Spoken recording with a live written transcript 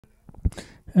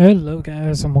Hello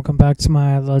guys and welcome back to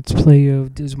my Let's Play of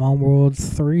Digimon World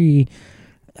 3.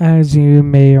 As you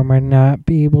may or may not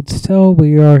be able to tell,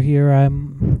 we are here at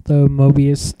the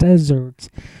Mobuis Desert.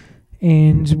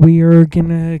 And we are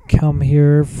gonna come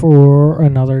here for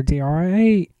another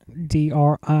DRI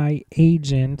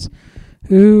agent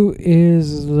who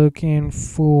is looking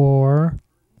for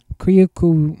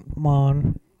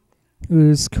Kotemon,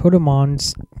 who's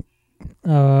Kotemon's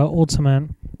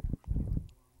ultimate.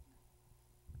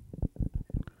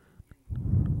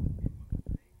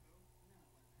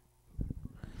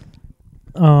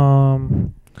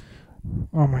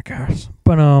 Oh my gosh.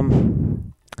 But,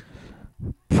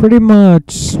 pretty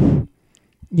much,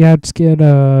 yeah, let's get,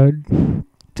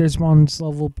 Digimon's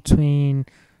level between,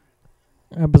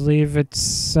 I believe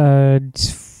it's, no,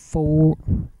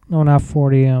 not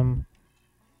 40,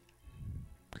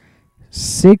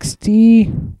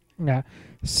 60, yeah,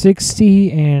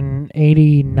 60 and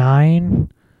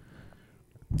 89,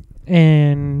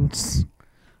 and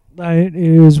that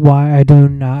is why I do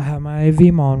not have my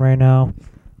Vmon right now.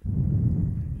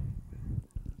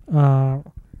 I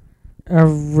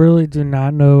really do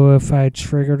not know if I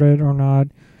triggered it or not,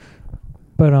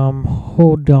 but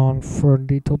hold on for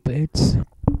little bit.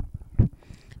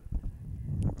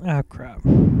 Ah, crap.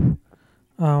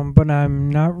 But I'm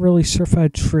not really sure if I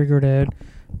triggered it,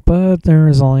 but there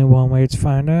is only one way to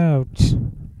find out.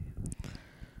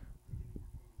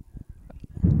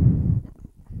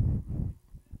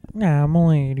 Yeah, I'm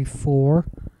only 84.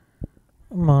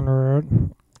 I'm under it.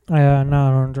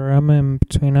 Not under. I'm in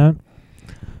between it.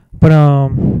 But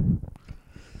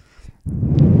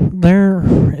there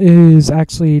is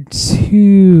actually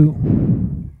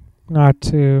not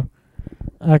two.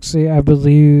 Actually, I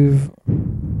believe.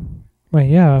 But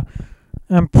yeah,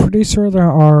 I'm pretty sure there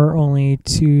are only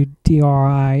two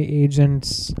DRI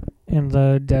agents in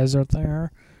the desert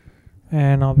there,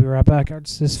 and I'll be right back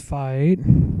after this fight.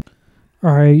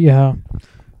 Alright, yeah.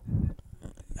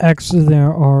 Actually,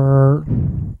 there are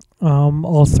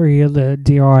all three of the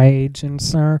DRI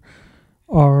agents there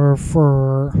are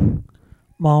for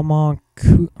Kotemon,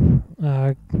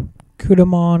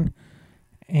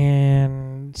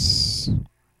 and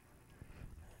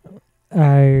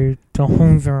I don't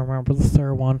even remember the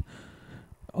third one.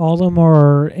 All of them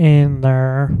are in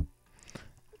there,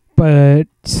 but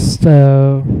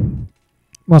the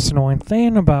most annoying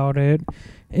thing about it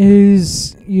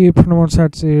is you pretty much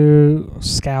have to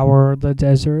scour the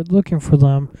desert looking for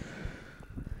them.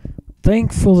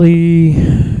 Thankfully,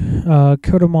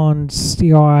 Kotemon's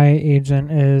DRI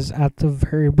agent is at the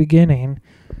very beginning,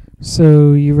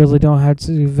 so you really don't have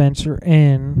to venture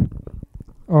in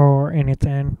or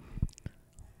anything.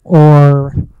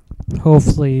 Or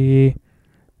hopefully,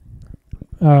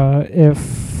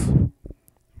 if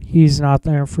he's not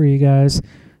there for you guys,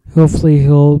 hopefully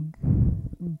he'll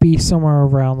be somewhere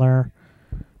around there.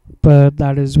 But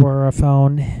that is where I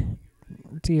found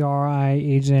DRI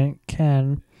agent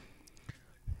Ken.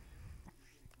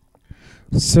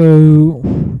 So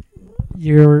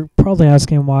you're probably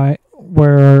asking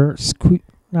where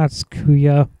not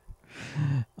Skuya,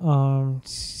 I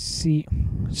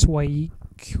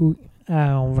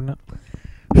don't know.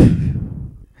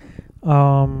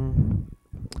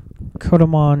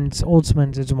 Kotemon's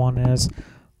ultimate Digimon is.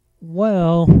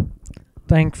 Well,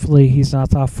 thankfully he's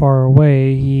not that far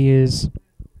away. He is.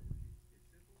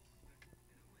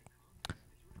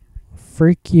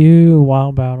 Freak you,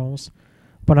 Wild Battles.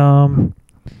 But,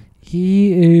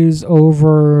 he is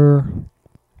over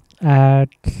at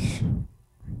the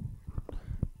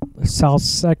south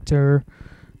sector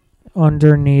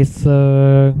underneath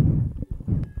the.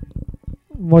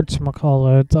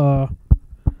 Whatchamacallit?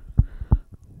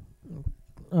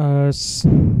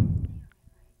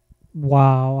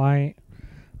 Wow, I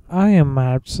am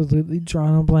absolutely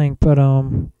drawing a blank, but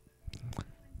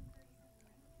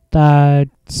that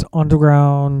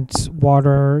underground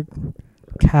water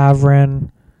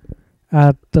cavern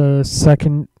at the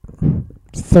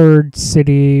third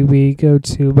city we go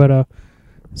to, but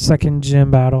second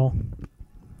gym battle.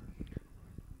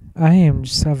 I am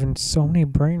just having so many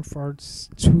brain farts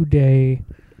today.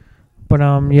 But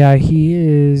yeah, he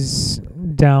is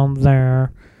down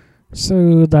there.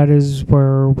 So that is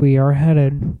where we are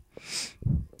headed.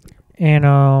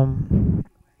 And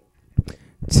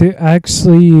to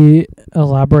actually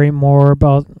elaborate more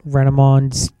about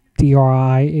Renamon's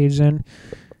DRI agent,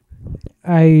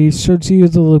 I showed you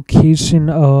the location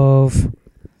of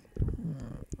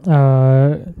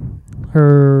her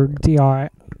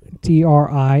DRI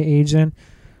agent,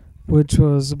 which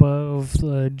was above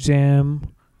the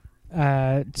gym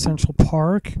at Central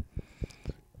Park.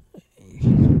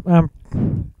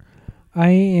 I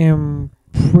am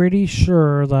pretty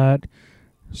sure that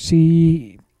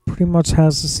she pretty much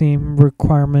has the same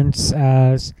requirements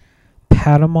as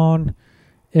Patamon.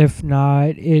 If not,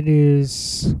 it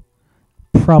is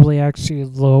probably actually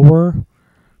lower.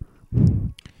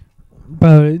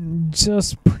 But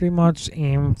just pretty much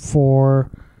aim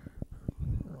for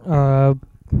uh,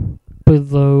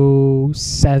 below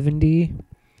 70,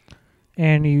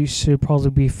 and you should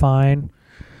probably be fine.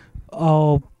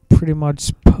 I'll pretty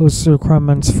much post the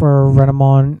requirements for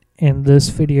Renamon in this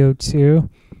video too,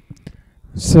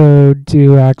 so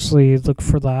do actually look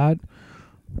for that.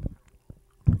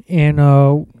 And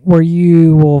where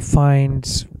you will find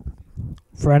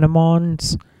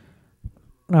Renamons,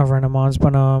 not Renamons,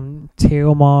 but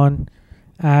Tailmon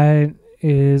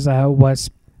is at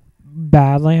West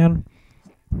Badland.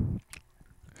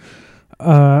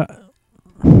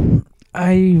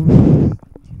 I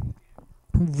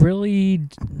really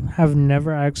have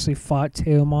never actually fought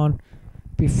Tailmon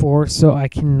before, so I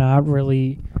cannot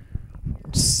really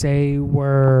say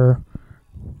where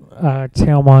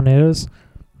Tailmon is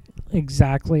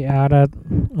exactly at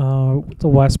the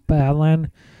West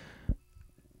Badland.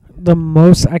 The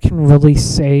most I can really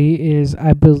say is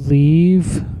I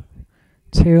believe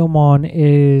Tailmon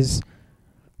is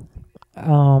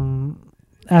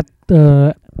at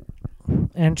the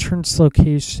entrance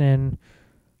location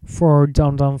for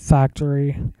Dum Dum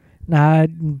Factory,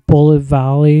 not Bullet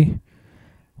Valley,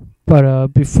 but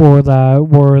before that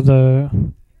were the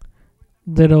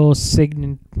little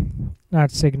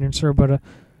not signature, but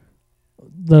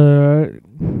the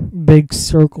big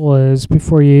circle is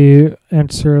before you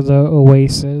enter the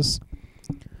Oasis,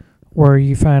 where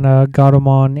you find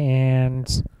Kotemon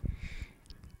and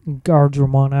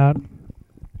Gardramon at.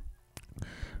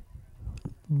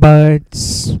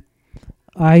 But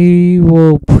I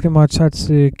will pretty much have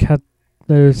to cut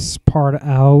this part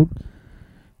out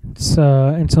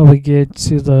until we get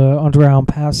to the underground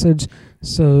passage.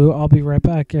 So I'll be right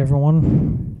back,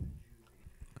 everyone.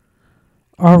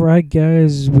 Alright,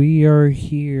 guys, we are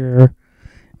here.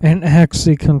 And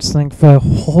actually, come to think of it,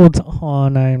 hold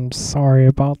on, I'm sorry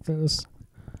about this.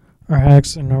 Or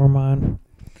actually, never mind.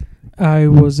 I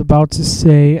was about to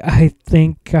say, I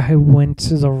think I went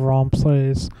to the wrong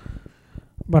place.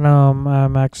 But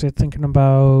I'm actually thinking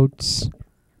about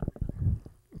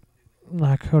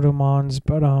not Kotemons,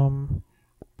 but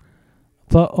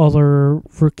the other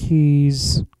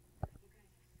rookies,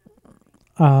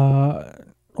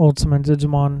 Ultimate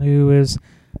Digimon, who is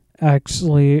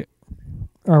actually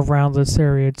around this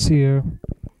area too.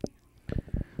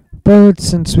 But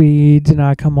since we did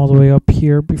not come all the way up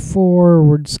here before,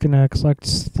 we're just gonna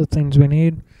collect the things we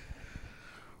need.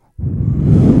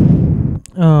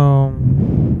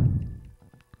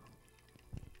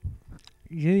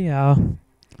 Yeah.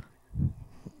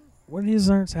 What does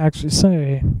it actually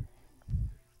say?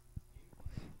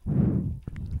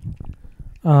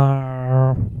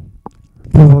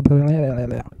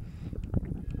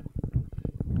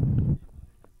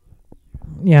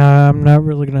 Yeah, I'm not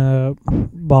really gonna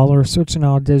bother switching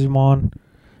out Digimon.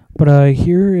 But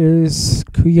here is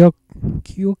Kyokimon.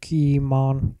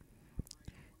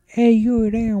 Hey, you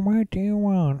there, what do you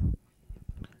want?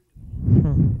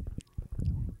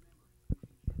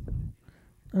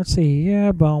 Let's see,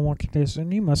 yeah, but on one condition,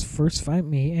 you must first fight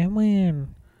me and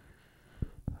win.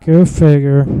 Go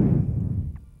figure.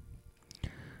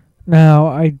 Now,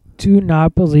 I do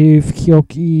not believe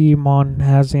Kyokimon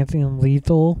has anything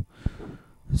lethal,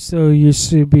 so you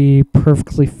should be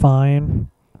perfectly fine.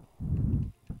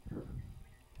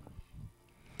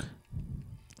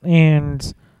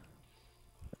 And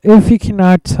if you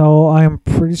cannot tell, I'm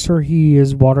pretty sure he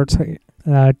is water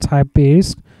type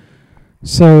based.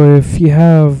 So if you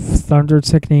have thunder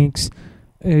techniques,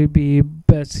 it would be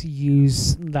best to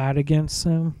use that against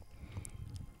him.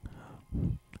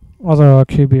 Although I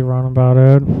could be wrong about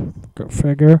it. Go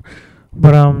figure.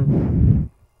 But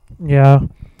yeah.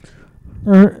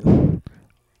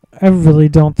 I really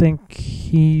don't think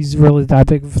he's really that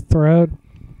big of a threat,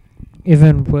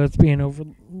 even with being over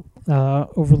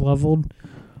leveled.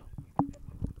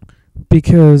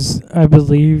 Because I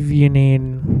believe you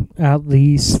need at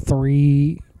least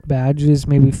 3 badges,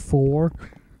 maybe 4.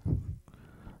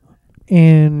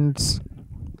 And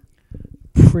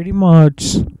pretty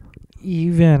much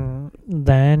even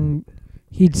then,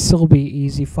 he'd still be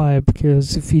easy fight,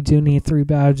 because if you do need 3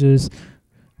 badges,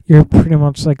 you're pretty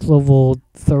much like level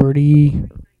 30,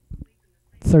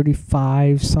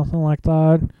 35, something like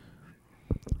that.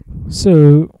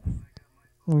 So,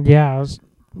 yeah,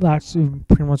 that should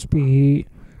pretty much be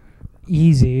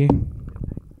easy.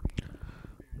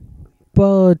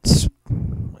 But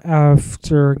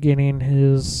after getting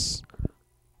his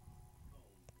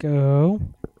go.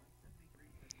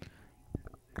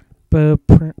 But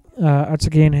after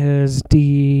getting his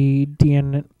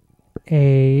DNA,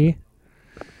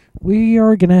 we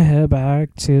are gonna head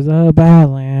back to the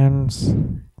Badlands.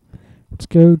 Let's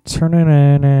go turn it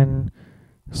in and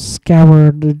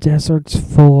scour the deserts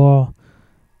for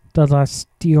the last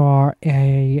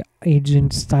DRI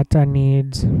agents that I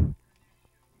need,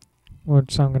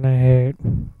 which I'm gonna hit.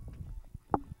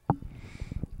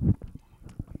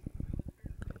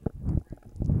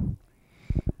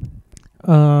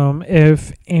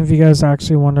 If any of you guys are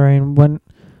actually wondering when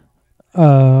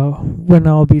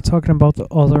I'll be talking about the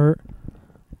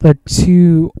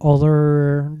two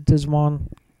other Digimon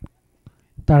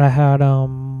that I had,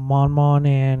 Monmon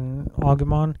and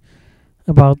Agumon,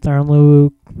 about their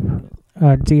new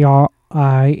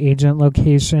DRI agent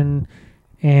location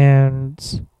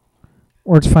and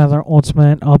where to find their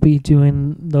ultimate, I'll be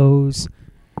doing those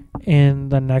in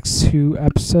the next 2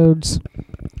 episodes,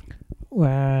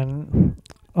 when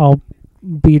I'll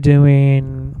be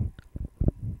doing...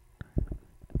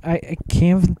 I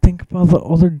can't even think about the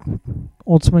other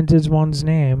Ultimate Digimon's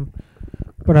name,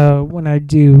 but when I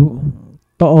do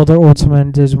the other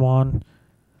Ultimate Digimon,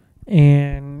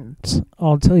 and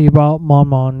I'll tell you about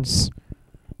Monmon's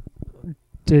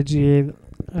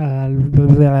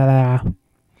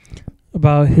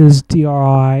about his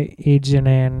DRI agent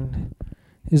and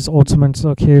his Ultimate's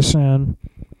location.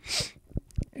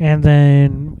 And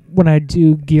then when I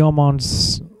do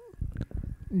Guillemon's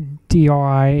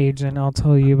DRI agent, I'll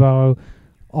tell you about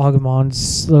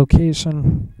Agumon's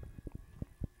location.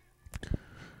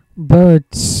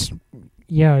 But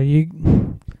yeah,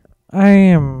 I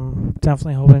am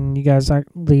definitely hoping you guys at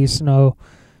least know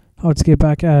how to get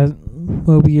back at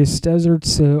Mobuis Desert,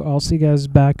 so I'll see you guys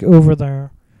back over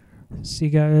there. See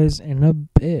you guys in a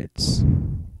bit.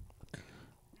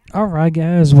 Alright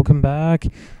guys, welcome back.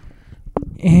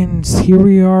 And here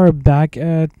we are back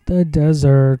at the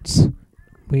desert.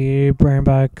 We bring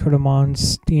back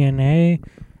Kotemon's DNA.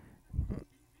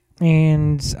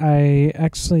 And I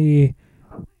actually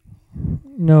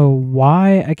know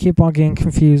why I keep on getting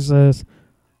confused with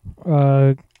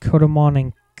Kotemon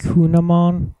and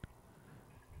Kunamon.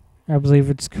 I believe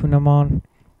it's Kunamon.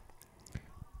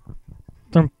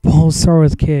 They both start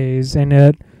with K's,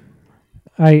 and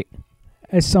I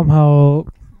somehow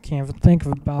can't even think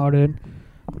about it.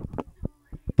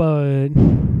 But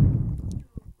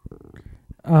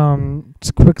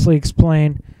to quickly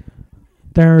explain,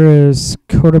 there is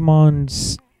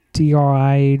Kotemon's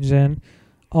DRI agent.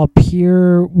 Up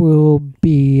here will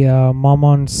be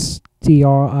Momon's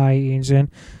DRI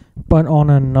agent, but on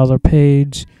another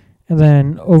page. And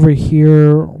then over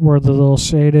here, where the little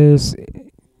shade is,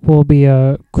 will be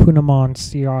a Kunamon's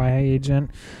DRI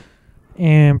agent.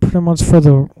 And pretty much for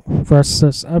the rest of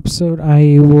this episode,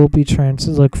 I will be trying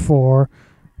to look for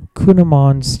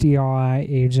Kunamon's DRI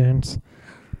agent.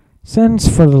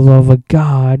 Since, for the love of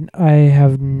God, I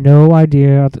have no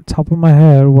idea at the top of my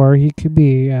head where he could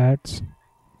be at.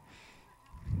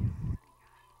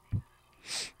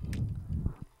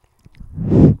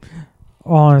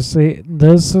 Honestly,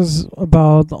 this is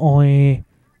about the only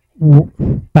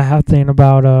bad thing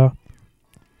about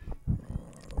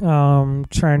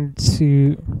trying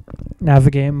to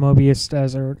navigate Mobuis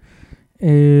Desert,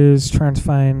 is trying to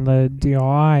find the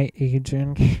DRI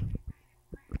agent,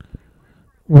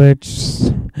 which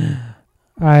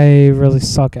I really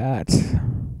suck at.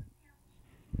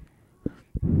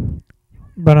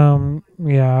 But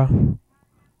yeah.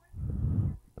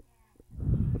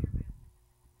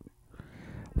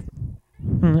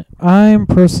 I'm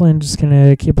personally just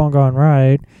gonna keep on going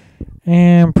right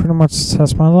and pretty much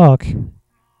test my luck.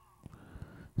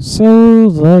 So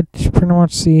let's pretty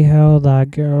much see how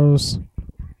that goes.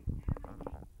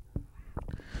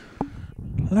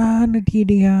 La di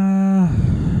da,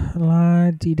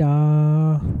 la di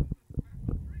da.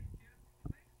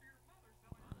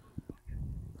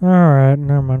 Alright,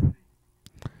 never mind.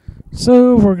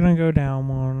 So we're gonna go down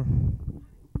one.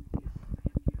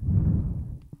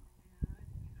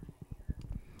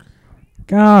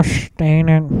 Gosh dang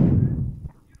it.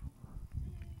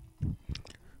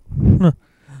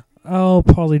 I'll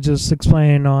probably just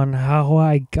explain on how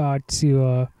I got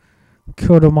to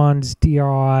Kotemon's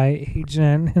DRI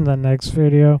agent in the next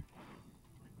video.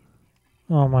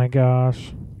 Oh my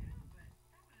gosh.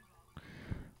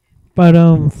 But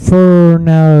for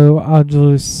now, I'll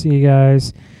just see you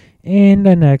guys in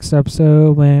the next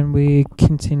episode when we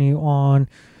continue on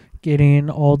getting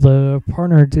all the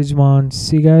partner Digimon.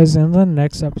 See you guys in the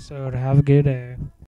next episode. Have a good day.